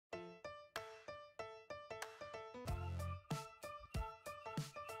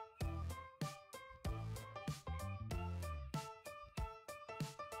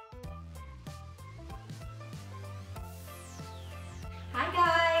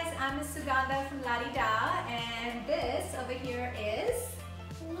Sugandha from La Dee Da, and this over here is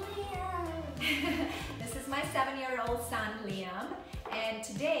Liam. This is my 7-year-old son Liam, and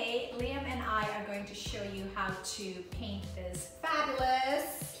today Liam and I are going to show you how to paint this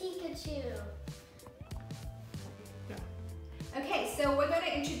fabulous Pikachu. Okay, so we're going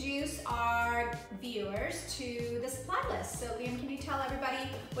to introduce our viewers to the supply list. So Liam, can you tell everybody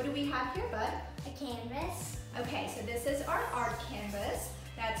what do we have here, bud? A canvas. Okay, so this is our art canvas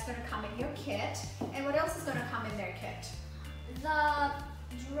that's going to come in your kit. And what else is going to come in their kit? The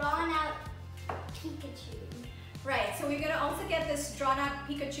drawn out Pikachu. Right, so we're going to also get this drawn out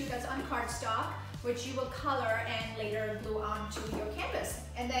Pikachu that's on cardstock, which you will color and later glue onto your canvas.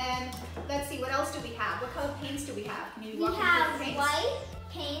 And then, let's see, what else do we have? What color paints do we have? Can you We walk me through have the paints? white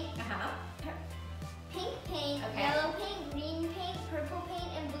paint, pink paint, Okay. yellow paint, green paint, purple paint,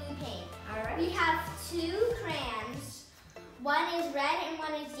 and blue paint. All right. We have 2 crayons. One is red and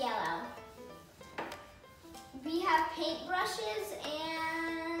one is yellow. We have paintbrushes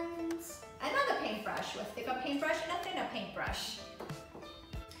and Another paintbrush, a thicker paintbrush and a thinner paintbrush.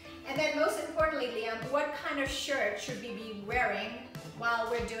 And then most importantly, Liam, what kind of shirt should we be wearing while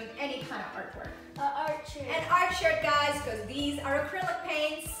we're doing any kind of artwork? an art shirt. An art shirt, guys, because these are acrylic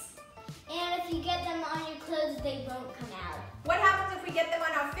paints. And if you get them on your clothes, they won't come out. What happens if we get them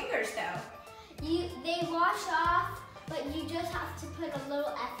on our fingers though? They wash off, but you just have to put a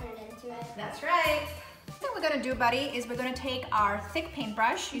little effort into it. That's right. What we're gonna do, buddy, is we're gonna take our thick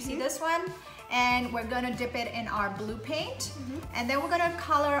paintbrush, you see this one, and we're gonna dip it in our blue paint, and then we're gonna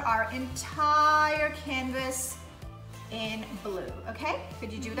color our entire canvas in blue, okay?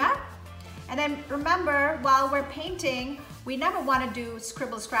 Could you do that? And then remember, while we're painting, we never wanna do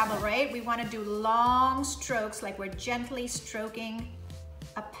scribble scrabble, right? We wanna do long strokes, like we're gently stroking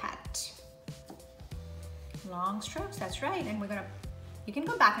a pet. Long strokes, that's right. And you can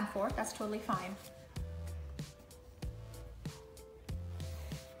go back and forth, that's totally fine.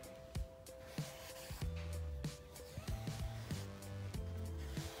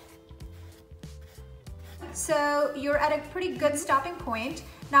 So you're at a pretty good stopping point.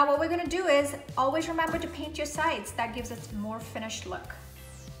 Now what we're gonna do is always remember to paint your sides. That gives us a more finished look.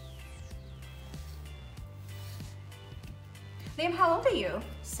 Liam, how old are you?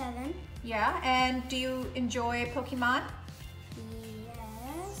 7. Yeah, and do you enjoy Pokemon?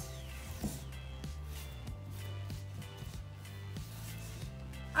 Yes.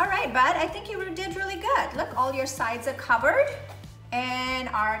 All right, bud, I think you did really good. Look, all your sides are covered and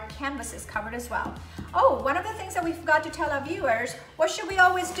our canvas is covered as well. Oh, one of the things that we forgot to tell our viewers, what should we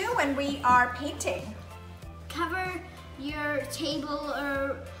always do when we are painting? Cover your table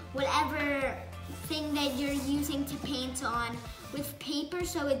or whatever thing that you're using to paint on with paper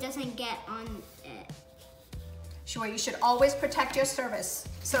so it doesn't get on it. Sure, you should always protect your surface.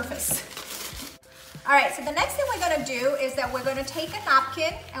 All right, so the next thing we're gonna do is that we're gonna take a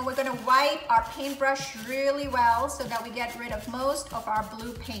napkin and we're gonna wipe our paintbrush really well so that we get rid of most of our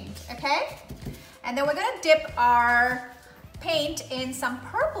blue paint, okay? And then we're gonna dip our paint in some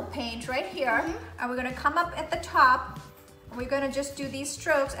purple paint right here, and we're gonna come up at the top. We're gonna just do these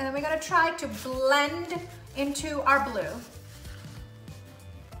strokes, and then we're gonna try to blend into our blue.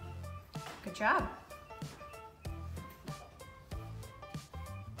 Good job.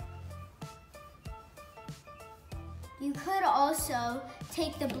 You could also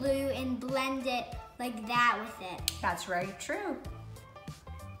take the blue and blend it like that with it. That's very true.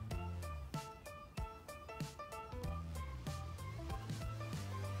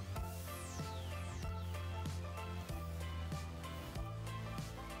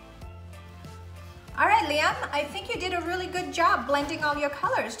 All right, Liam, I think you did a really good job blending all your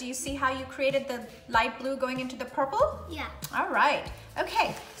colors. Do you see how you created the light blue going into the purple? Yeah. All right.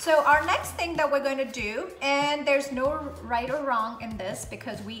 Okay, so our next thing that we're going to do, and there's no right or wrong in this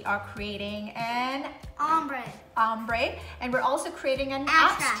because we are creating an Ombre. and we're also creating an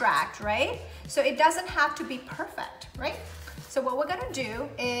Abstract. abstract, right? So it doesn't have to be perfect, right? So what we're going to do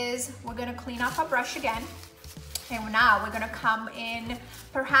is we're going to clean up our brush again. And now we're gonna come in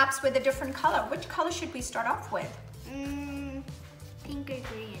perhaps with a different color. Which color should we start off with? Pink or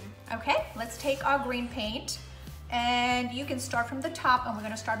green. Okay, let's take our green paint and you can start from the top and we're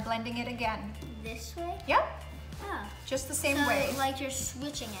gonna start blending it again. This way? Yep, Oh. just the same So way. like you're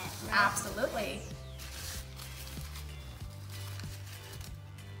switching it, right? Absolutely.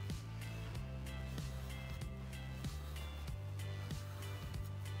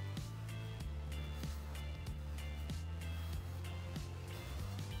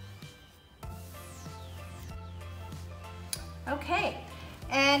 Okay,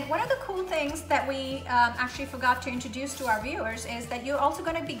 And one of the cool things that we actually forgot to introduce to our viewers is that you're also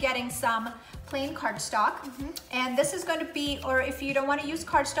going to be getting some plain cardstock. And this is going to be, or if you don't want to use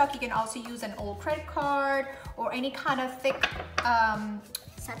cardstock, you can also use an old credit card or any kind of thick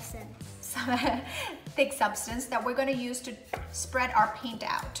thick substance that we're going to use to spread our paint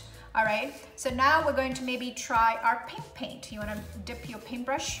out. All right, so now we're going to maybe try our pink paint. You want to dip your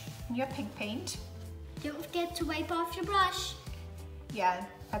paintbrush in your pink paint. Don't forget to wipe off your brush. Yeah,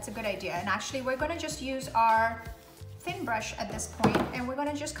 that's a good idea. And actually we're going to just use our thin brush at this point, and we're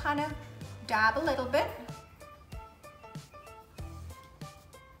going to just kind of dab a little bit.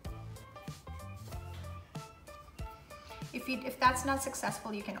 If that's not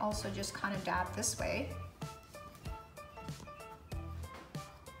successful, you can also just kind of dab this way.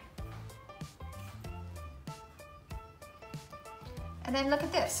 And then look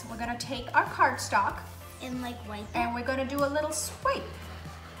at this. We're going to take our cardstock and like wipe it. And we're going to do a little swipe.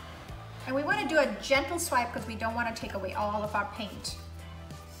 And we want to do a gentle swipe because we don't want to take away all of our paint.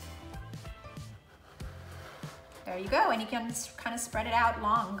 There you go, and you can kind of spread it out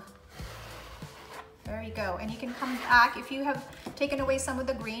long. There you go, and you can come back. If you have taken away some of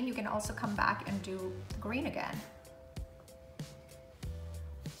the green, you can also come back and do the green again.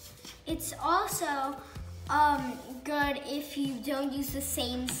 It's also good if you don't use the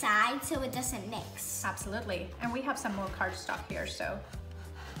same side so it doesn't mix. Absolutely, and we have some more cardstock here, so.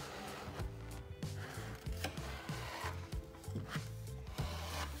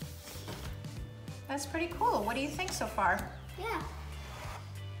 That's pretty cool. What do you think so far? Yeah.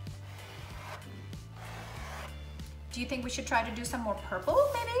 Do you think we should try to do some more purple,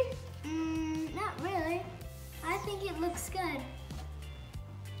 maybe? Not really. I think it looks good.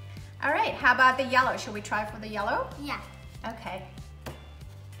 All right, how about the yellow? Should we try for the yellow? Yeah. Okay.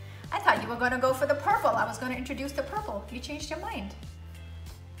 I thought you were gonna go for the purple. I was gonna introduce the purple. You changed your mind.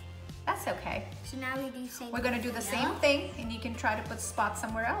 That's okay. So now we do same. We're gonna do the same thing, and you can try to put spots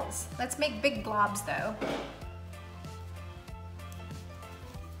somewhere else. Let's make big globs though.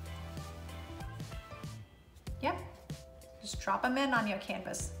 Yep. Just drop them in on your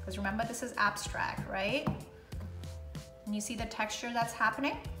canvas, because remember this is abstract, right? And you see the texture that's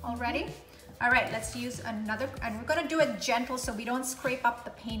happening already? All right, let's use another, and we're gonna do it gentle so we don't scrape up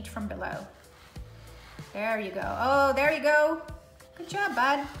the paint from below. There you go. Oh, there you go. Good job,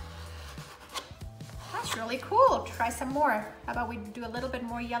 bud. That's really cool. Try some more. How about we do a little bit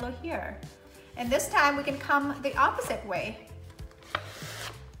more yellow here? And this time we can come the opposite way.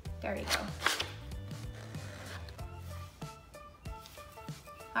 There you go.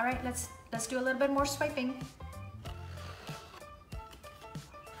 All right, let's do a little bit more swiping.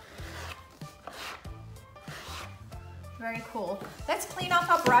 Very cool. Let's clean off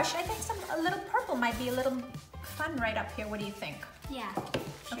our brush. I think a little purple might be a little fun right up here. What do you think? Yeah.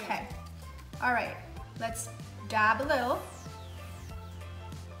 Sure. Okay. All right. Let's dab a little.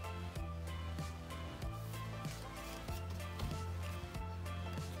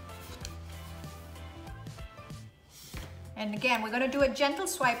 And again, we're going to do a gentle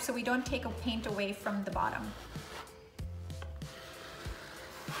swipe so we don't take a paint away from the bottom.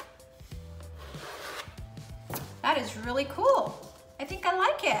 That is really cool. I think I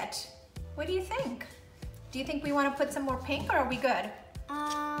like it. What do you think? Do you think we want to put some more pink, or are we good?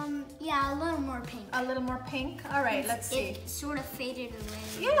 Yeah, a little more pink. A little more pink? All right, let's see. It sort of faded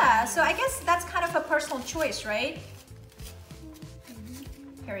away. Yeah, so I guess that's kind of a personal choice, right?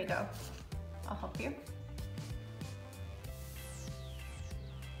 Here we go. I'll help you.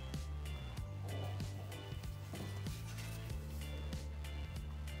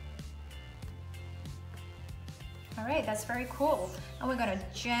 All right, that's very cool. And we're gonna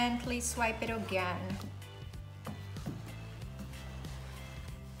gently swipe it again.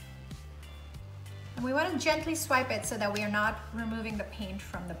 And we want to gently swipe it so that we are not removing the paint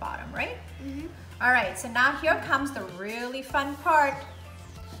from the bottom, right? All right, so now here comes the really fun part.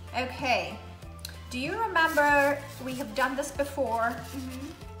 Okay, do you remember we have done this before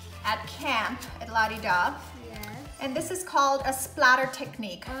at camp at La Dee Da? Yes. And this is called a splatter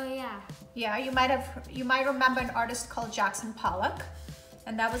technique. Oh yeah. Yeah, you might remember an artist called Jackson Pollock,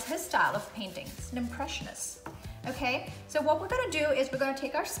 and that was his style of painting. It's an impressionist. Okay, so what we're gonna do is we're gonna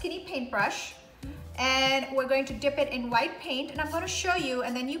take our skinny paintbrush, and we're going to dip it in white paint, and I'm going to show you,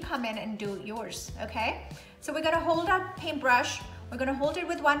 and then you come in and do yours, okay? So we're going to hold our paintbrush, we're going to hold it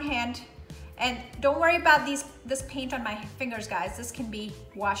with one hand, and don't worry about this paint on my fingers, guys. This can be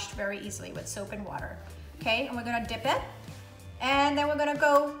washed very easily with soap and water, okay? And we're going to dip it, and then we're going to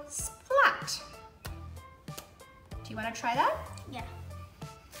go splat. Do you want to try that? Yeah.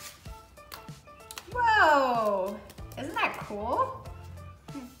 Whoa, isn't that cool?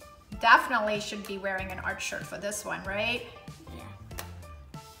 definitely should be wearing an art shirt for this one, right? Yeah.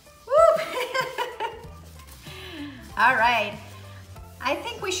 Woo! All right. I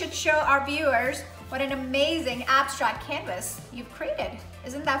think we should show our viewers what an amazing abstract canvas you've created.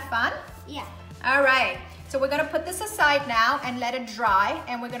 Isn't that fun? Yeah. All right. So we're gonna put this aside now and let it dry,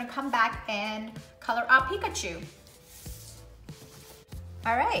 and we're gonna come back and color our Pikachu.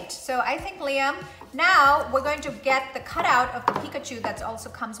 All right, so I think, Liam, now we're going to get the cutout of the Pikachu that also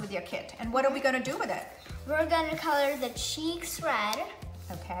comes with your kit. And what are we gonna do with it? We're gonna color the cheeks red.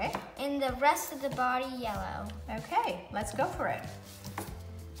 Okay. And the rest of the body yellow. Okay, let's go for it.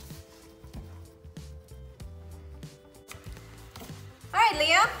 All right,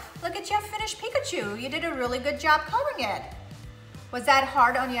 Liam, look at your finished Pikachu. You did a really good job coloring it. Was that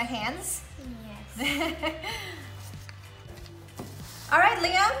hard on your hands? Yes. All right,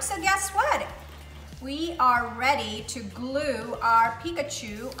 Liam, so guess what? We are ready to glue our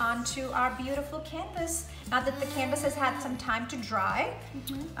Pikachu onto our beautiful canvas. Now that the canvas has had some time to dry.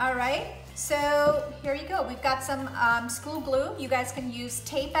 All right, so here you go. We've got some school glue. You guys can use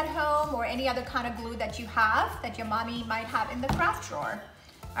tape at home or any other kind of glue that you have, that your mommy might have in the craft drawer.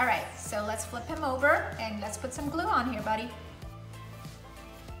 All right, so let's flip him over and let's put some glue on here, buddy.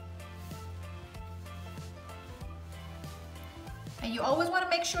 And you always want to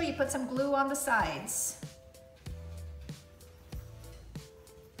make sure you put some glue on the sides.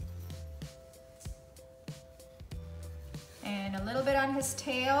 And a little bit on his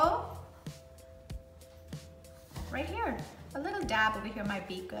tail. Right here. A little dab over here might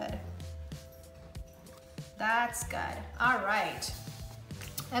be good. That's good. All right.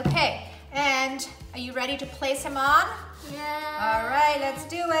 Okay, and are you ready to place him on? Yeah. All right, let's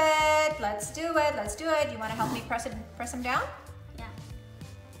do it. Let's do it. Let's do it. You want to help me press him down? Yeah.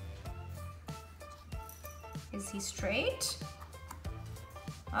 Is he straight?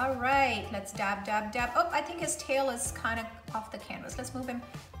 All right, let's dab, dab, dab. Oh, I think his tail is kind of off the canvas. Let's move him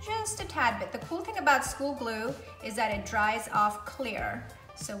just a tad bit. The cool thing about school glue is that it dries off clear,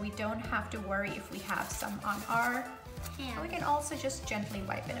 so we don't have to worry if we have some on our hand. We can also just gently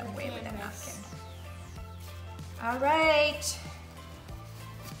wipe it away with a napkin. All right,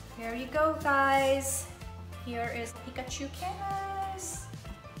 here you go, guys. Here is Pikachu Canvas.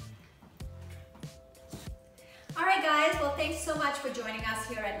 All right, guys, well, thanks so much for joining us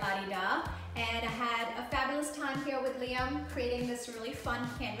here at La Dee Da. And I had a fabulous time here with Liam creating this really fun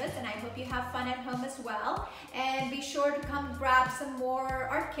canvas, and I hope you have fun at home as well. And be sure to come grab some more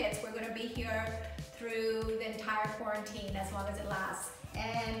art kits. We're gonna be here through the entire quarantine as long as it lasts.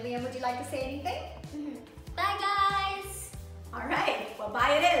 And Liam, would you like to say anything? Bye, guys. All right, well,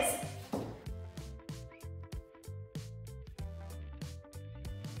 bye it is.